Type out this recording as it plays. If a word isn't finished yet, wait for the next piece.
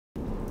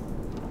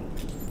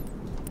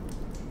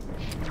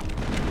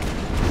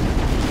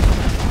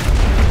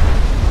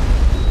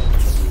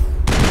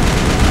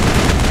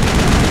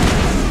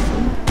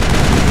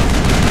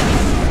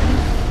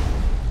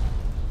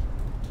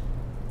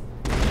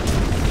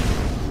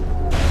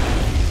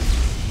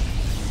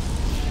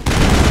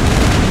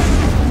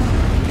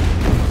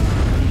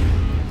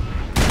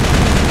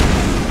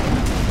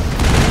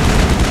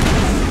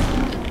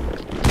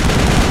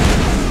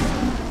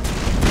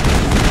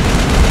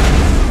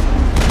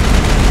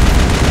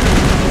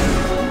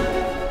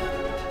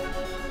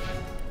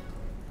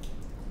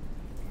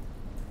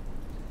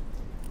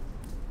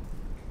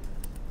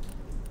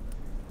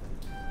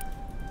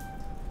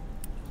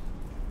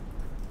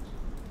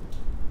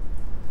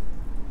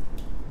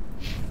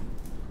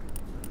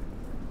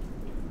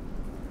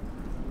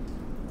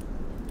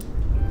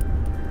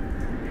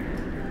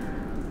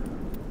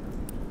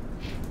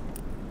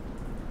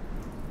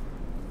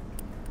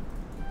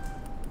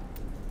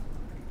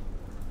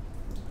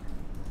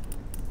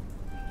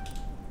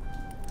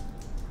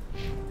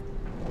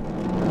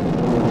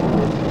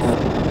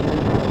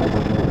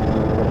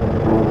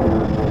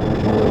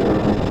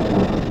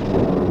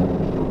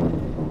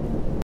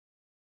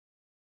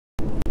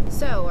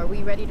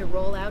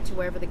roll out to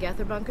wherever the Geth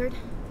are bunkered?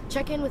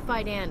 Check in with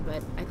Fidan,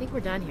 but I think we're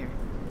done here.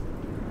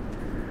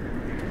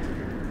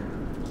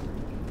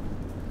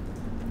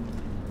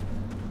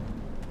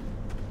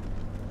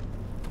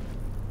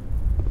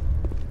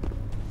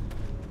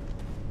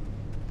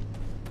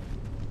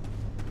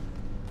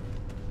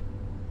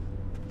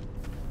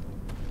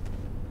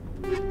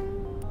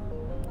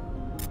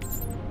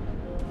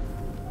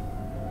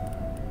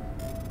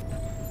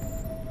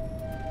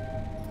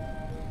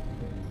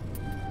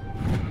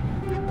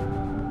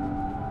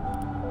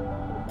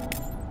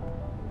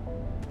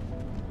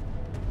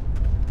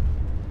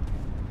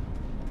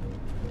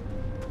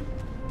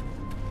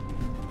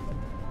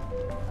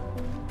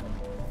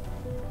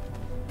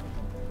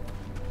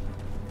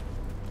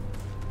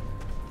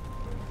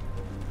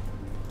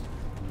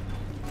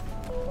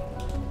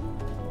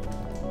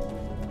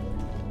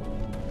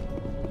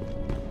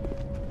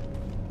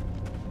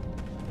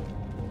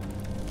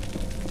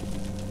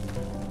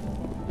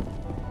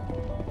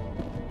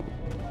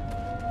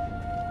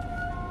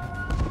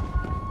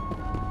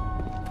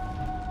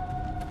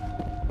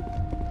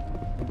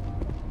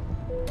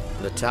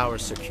 The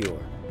tower's secure,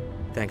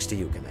 thanks to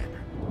you,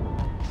 Commander.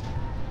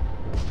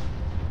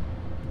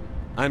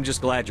 I'm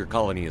just glad your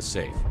colony is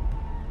safe.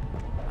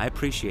 I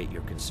appreciate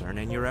your concern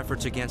and your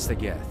efforts against the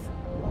Geth.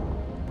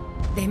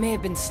 They may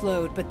have been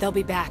slowed, but they'll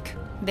be back.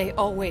 They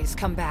always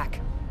come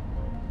back.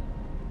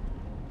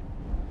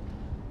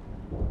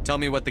 Tell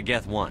me what the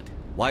Geth want.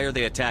 Why are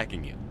they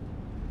attacking you?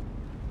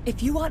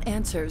 If you want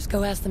answers,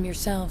 go ask them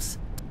yourselves.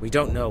 We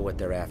don't know what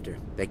they're after.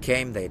 They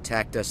came, they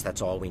attacked us,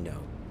 that's all we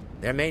know.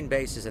 Their main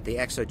base is at the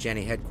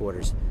ExoGeni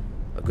headquarters.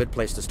 A good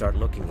place to start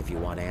looking if you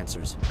want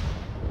answers.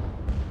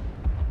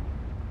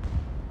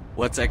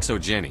 What's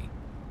ExoGeni?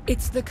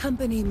 It's the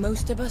company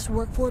most of us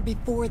work for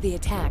before the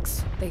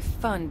attacks. They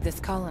fund this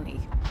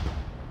colony.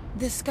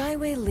 The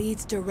Skyway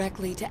leads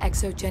directly to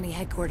ExoGeni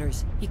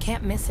headquarters. You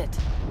can't miss it.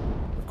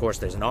 Of course,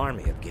 there's an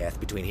army of Geth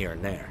between here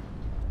and there.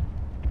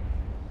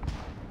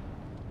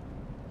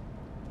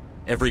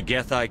 Every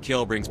Geth I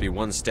kill brings me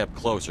one step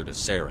closer to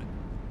Saren.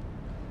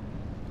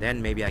 Then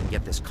maybe I can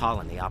get this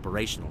colony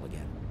operational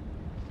again.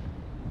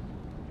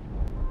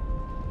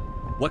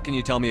 What can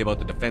you tell me about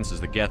the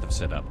defenses the Geth have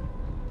set up?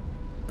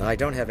 I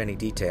don't have any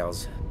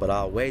details, but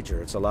I'll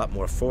wager it's a lot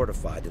more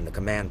fortified than the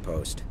command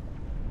post.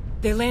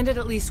 They landed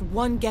at least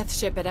one Geth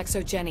ship at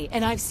ExoGeni,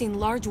 and I've seen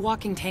large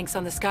walking tanks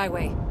on the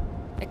Skyway.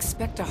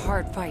 Expect a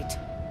hard fight.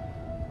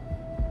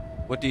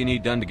 What do you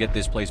need done to get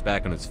this place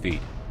back on its feet?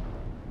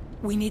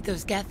 We need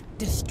those Geth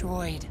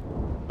destroyed.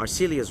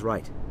 Arcelia's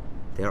right.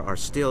 There are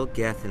still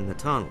Geth in the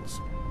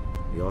tunnels.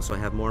 We also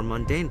have more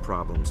mundane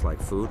problems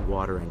like food,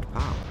 water, and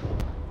power.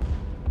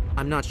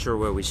 I'm not sure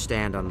where we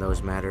stand on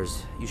those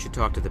matters. You should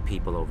talk to the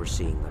people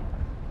overseeing them.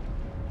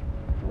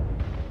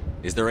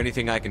 Is there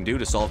anything I can do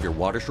to solve your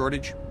water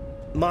shortage?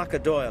 Maka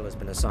Doyle has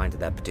been assigned to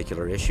that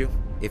particular issue.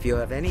 If you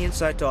have any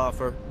insight to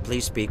offer,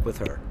 please speak with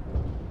her.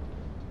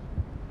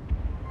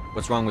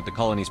 What's wrong with the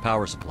colony's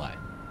power supply?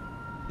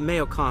 May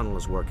O'Connell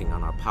is working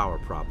on our power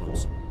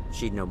problems.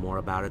 She'd know more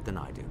about it than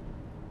I do.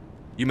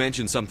 You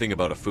mentioned something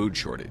about a food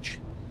shortage.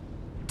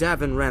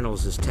 Davin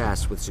Reynolds is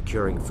tasked with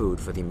securing food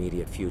for the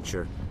immediate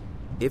future.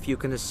 If you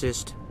can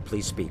assist,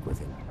 please speak with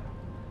him.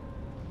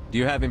 Do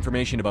you have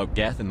information about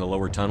Geth in the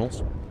lower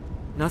tunnels?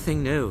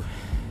 Nothing new.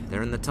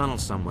 They're in the tunnel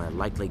somewhere,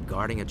 likely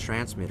guarding a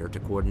transmitter to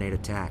coordinate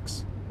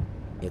attacks.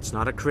 It's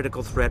not a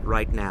critical threat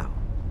right now,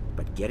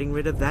 but getting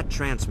rid of that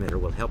transmitter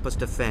will help us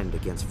defend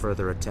against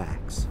further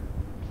attacks.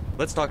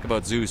 Let's talk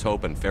about Zeus,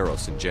 Hope, and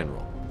Pharos in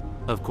general.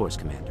 Of course,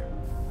 Commander.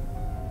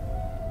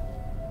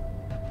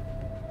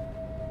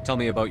 Tell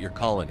me about your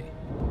colony.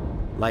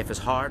 Life is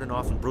hard and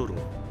often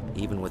brutal,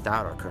 even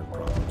without our current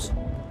problems.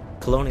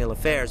 Colonial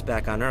affairs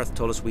back on Earth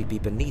told us we'd be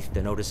beneath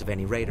the notice of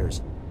any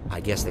raiders. I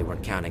guess they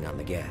weren't counting on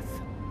the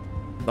Geth.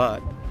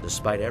 But,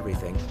 despite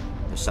everything,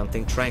 there's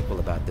something tranquil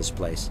about this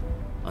place,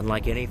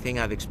 unlike anything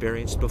I've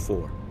experienced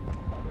before.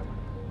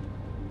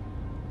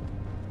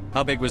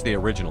 How big was the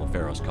original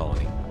Pharos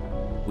colony?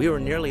 We were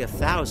nearly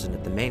 1,000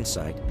 at the main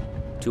site,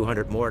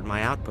 200 more at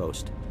my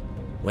outpost.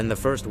 When the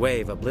first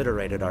wave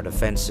obliterated our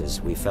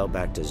defenses, we fell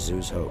back to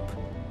Zeus Hope.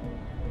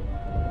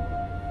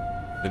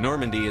 The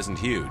Normandy isn't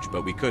huge,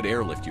 but we could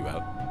airlift you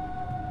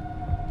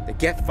out. The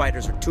Geth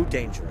fighters are too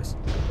dangerous,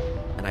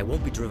 and I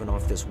won't be driven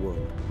off this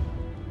world.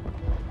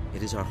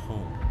 It is our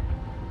home.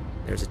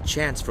 There's a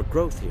chance for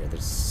growth here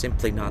that's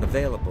simply not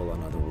available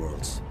on other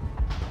worlds.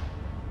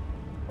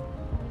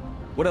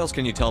 What else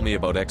can you tell me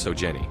about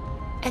ExoGeni?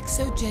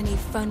 ExoGeni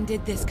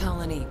funded this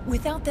colony.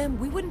 Without them,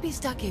 we wouldn't be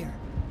stuck here.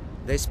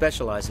 They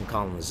specialize in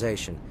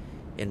colonization.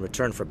 In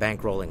return for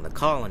bankrolling the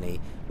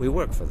colony, we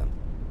work for them.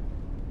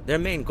 Their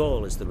main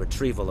goal is the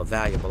retrieval of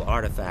valuable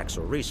artifacts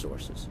or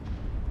resources.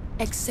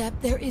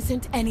 Except there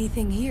isn't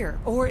anything here.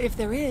 Or if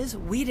there is,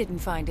 we didn't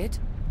find it.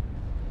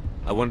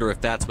 I wonder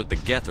if that's what the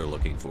Geth are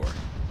looking for.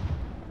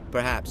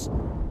 Perhaps.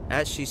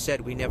 As she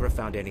said, we never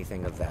found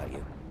anything of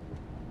value.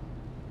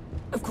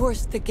 Of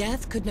course, the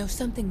Geth could know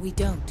something we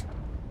don't.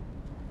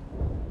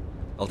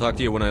 I'll talk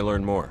to you when I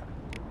learn more.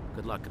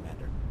 Good luck,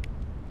 Commander.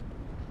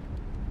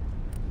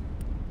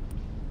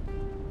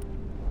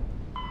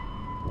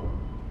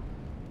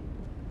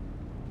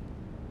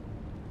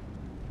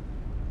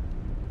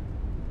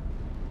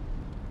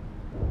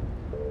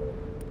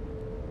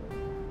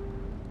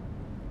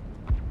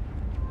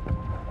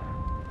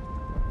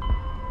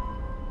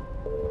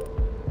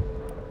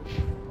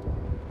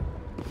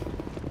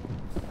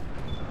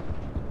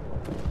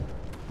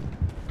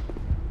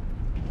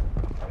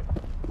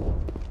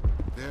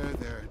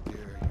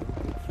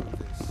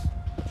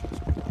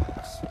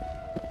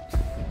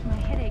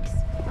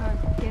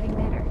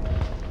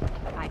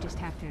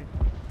 to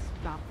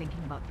stop thinking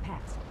about the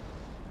past.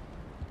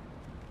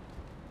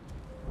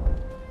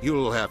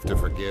 You'll have to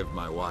forgive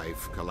my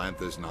wife.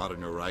 Calantha's not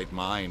in her right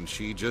mind.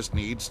 She just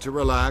needs to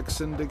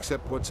relax and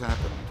accept what's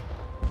happened.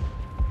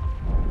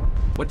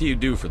 What do you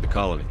do for the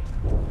colony?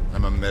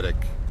 I'm a medic.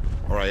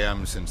 Or I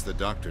am since the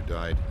doctor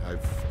died.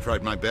 I've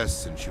tried my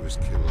best since she was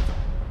killed.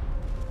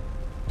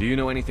 Do you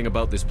know anything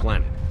about this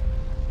planet?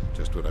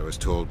 Just what I was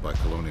told by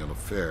Colonial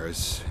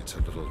Affairs. It's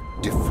a little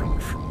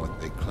different from what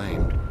they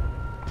claimed.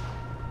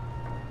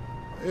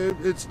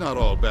 It's not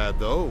all bad,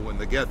 though. When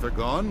the Geth are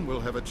gone, we'll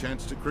have a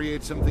chance to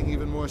create something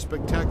even more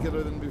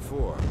spectacular than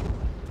before.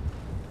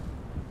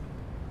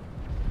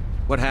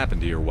 What happened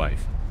to your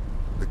wife?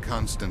 The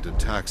constant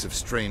attacks have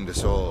strained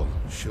us all.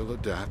 She'll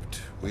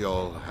adapt. We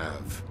all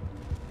have.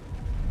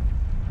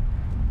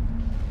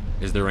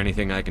 Is there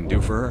anything I can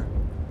do for her?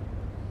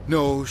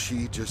 No,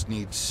 she just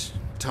needs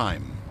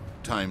time.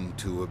 Time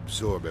to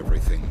absorb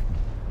everything.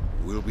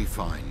 We'll be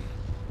fine.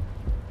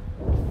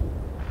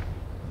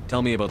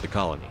 Tell me about the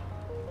colony.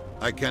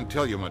 I can't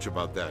tell you much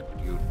about that.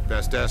 You'd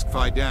best ask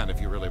Fidan if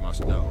you really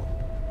must know.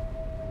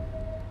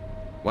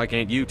 Why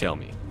can't you tell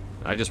me?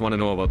 I just want to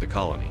know about the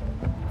colony.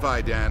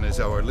 Fidan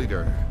is our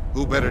leader.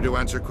 Who better to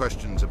answer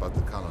questions about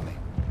the colony?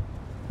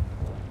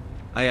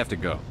 I have to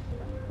go.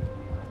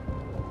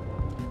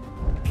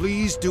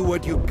 Please do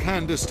what you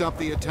can to stop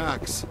the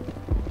attacks.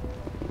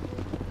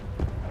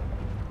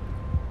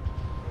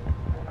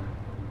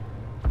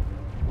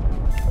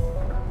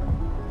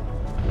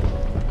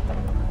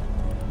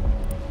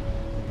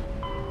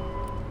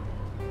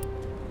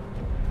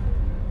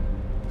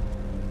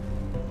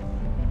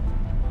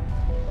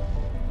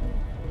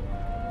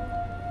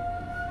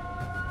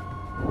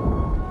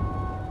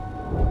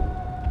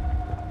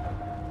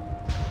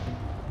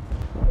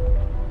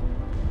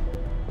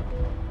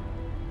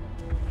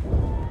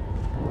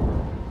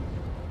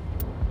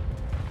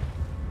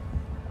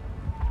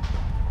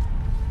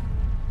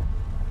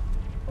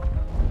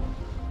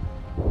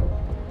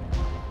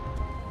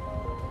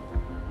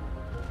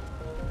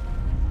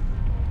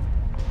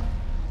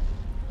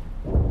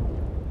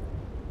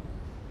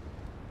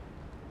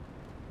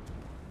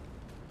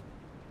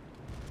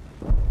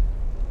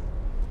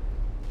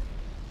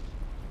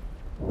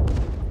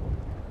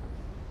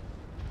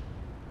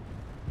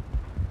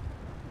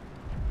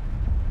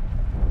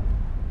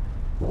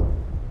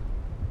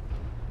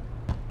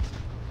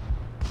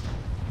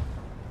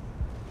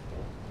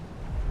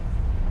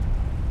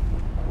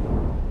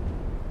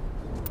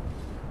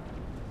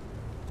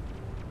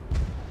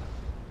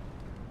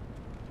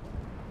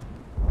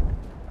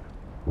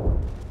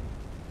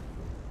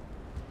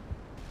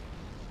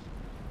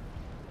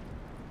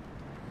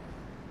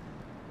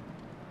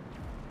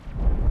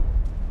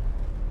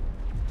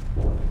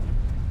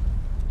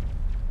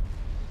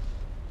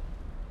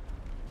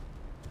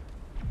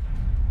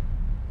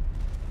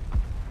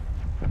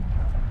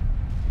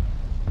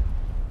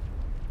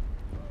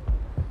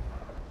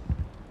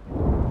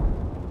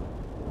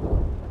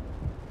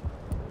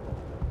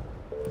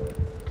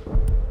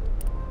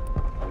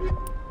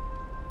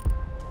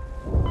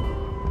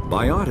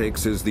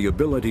 Biotics is the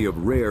ability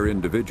of rare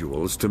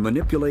individuals to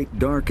manipulate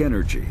dark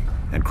energy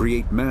and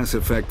create mass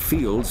effect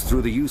fields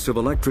through the use of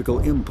electrical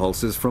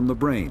impulses from the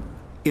brain.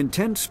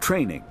 Intense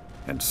training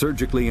and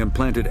surgically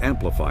implanted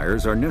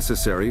amplifiers are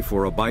necessary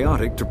for a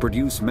biotic to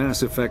produce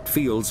mass effect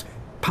fields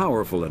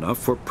powerful enough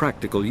for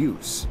practical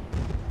use.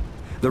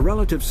 The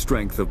relative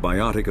strength of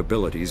biotic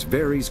abilities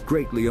varies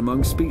greatly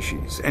among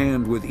species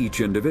and with each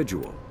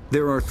individual.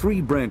 There are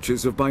three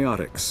branches of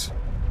biotics.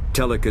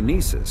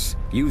 Telekinesis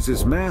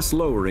uses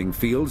mass-lowering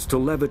fields to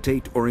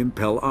levitate or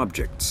impel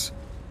objects.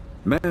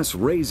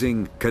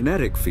 Mass-raising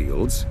kinetic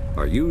fields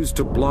are used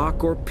to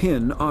block or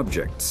pin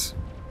objects.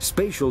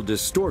 Spatial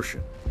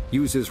distortion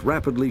uses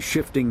rapidly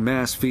shifting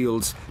mass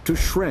fields to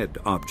shred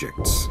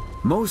objects.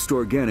 Most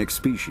organic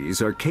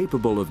species are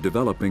capable of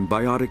developing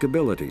biotic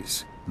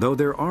abilities, though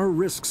there are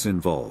risks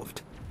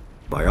involved.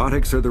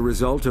 Biotics are the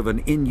result of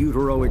an in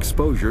utero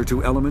exposure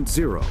to element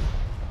 0.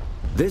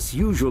 This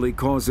usually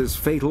causes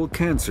fatal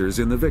cancers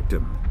in the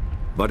victim,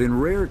 but in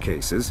rare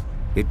cases,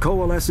 it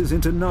coalesces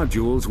into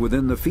nodules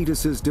within the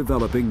fetus's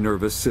developing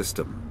nervous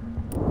system.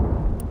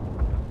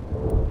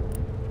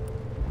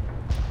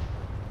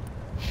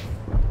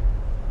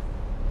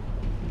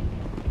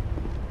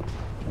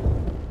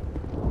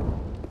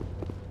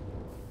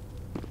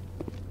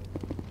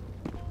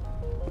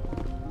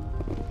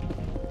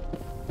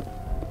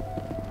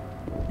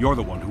 You're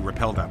the one who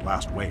repelled that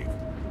last wave.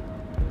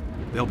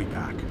 They'll be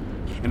back.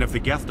 And if the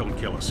Geth don't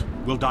kill us,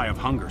 we'll die of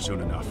hunger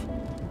soon enough.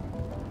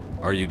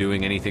 Are you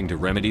doing anything to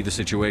remedy the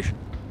situation?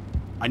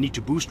 I need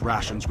to boost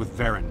rations with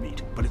Varen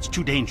meat, but it's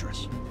too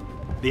dangerous.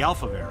 The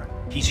Alpha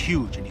Varen, he's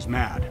huge and he's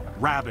mad.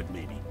 Rabid,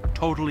 maybe.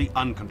 Totally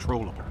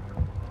uncontrollable.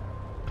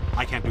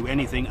 I can't do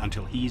anything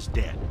until he's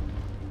dead.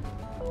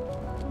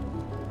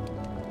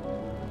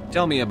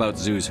 Tell me about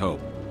Zoo's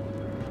Hope.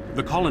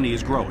 The colony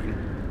is growing.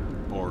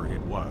 Or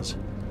it was.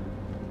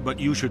 But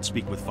you should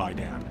speak with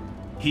Fidan.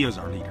 He is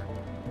our leader.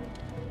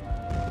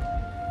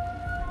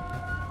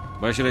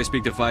 Why should I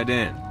speak to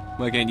Fidan?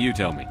 Why can't you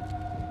tell me?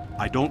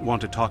 I don't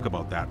want to talk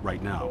about that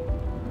right now.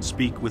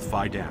 Speak with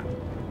Phi Dan.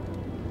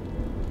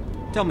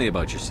 Tell me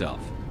about yourself.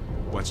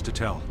 What's to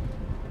tell?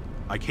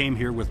 I came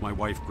here with my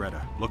wife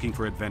Greta, looking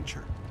for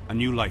adventure, a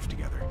new life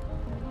together.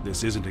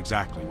 This isn't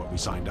exactly what we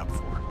signed up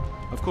for.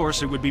 Of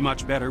course, it would be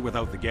much better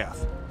without the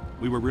Geth.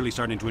 We were really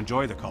starting to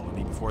enjoy the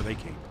colony before they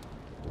came.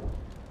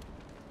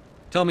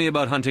 Tell me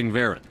about hunting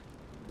Varen.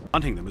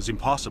 Hunting them is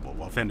impossible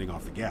while fending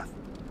off the Geth.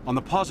 On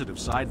the positive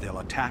side, they'll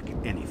attack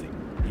anything,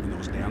 even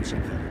those damn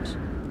synthetics.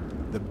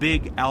 The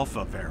big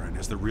Alpha Varen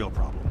is the real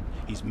problem.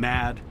 He's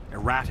mad,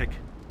 erratic,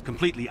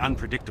 completely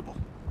unpredictable.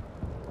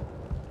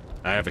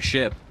 I have a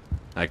ship.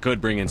 I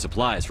could bring in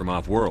supplies from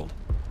off-world.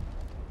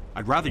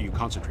 I'd rather you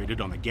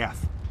concentrated on the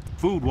Geth.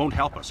 Food won't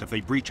help us if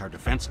they breach our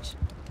defenses.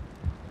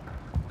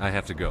 I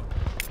have to go.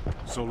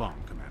 So long,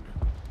 Commander.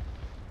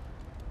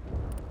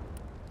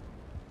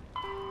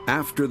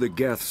 After the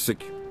Geth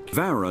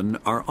Varen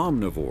are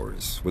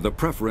omnivores with a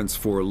preference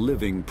for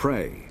living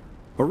prey.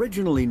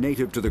 Originally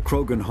native to the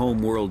Krogan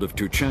homeworld of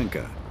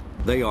Tuchanka,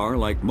 they are,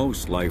 like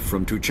most life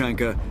from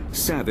Tuchanka,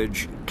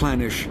 savage,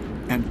 clannish,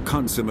 and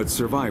consummate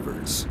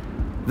survivors.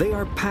 They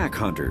are pack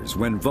hunters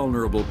when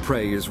vulnerable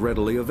prey is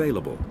readily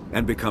available,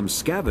 and become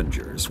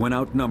scavengers when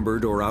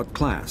outnumbered or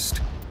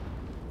outclassed.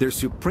 Their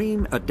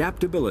supreme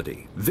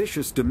adaptability,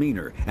 vicious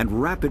demeanor,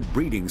 and rapid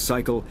breeding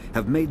cycle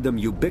have made them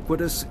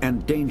ubiquitous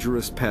and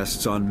dangerous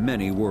pests on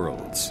many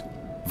worlds.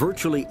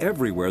 Virtually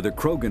everywhere the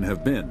Krogan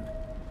have been,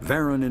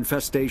 Varen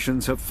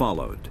infestations have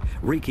followed,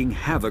 wreaking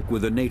havoc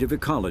with the native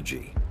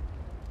ecology.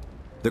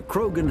 The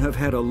Krogan have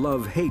had a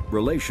love-hate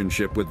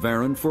relationship with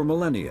Varen for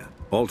millennia,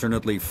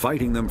 alternately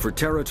fighting them for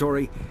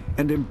territory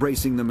and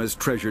embracing them as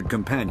treasured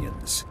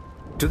companions.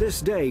 To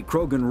this day,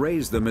 Krogan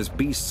raise them as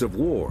beasts of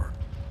war.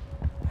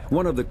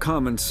 One of the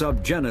common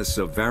subgenus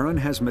of Varen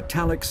has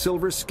metallic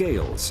silver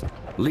scales,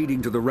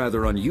 leading to the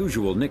rather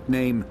unusual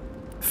nickname,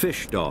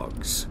 fish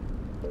dogs.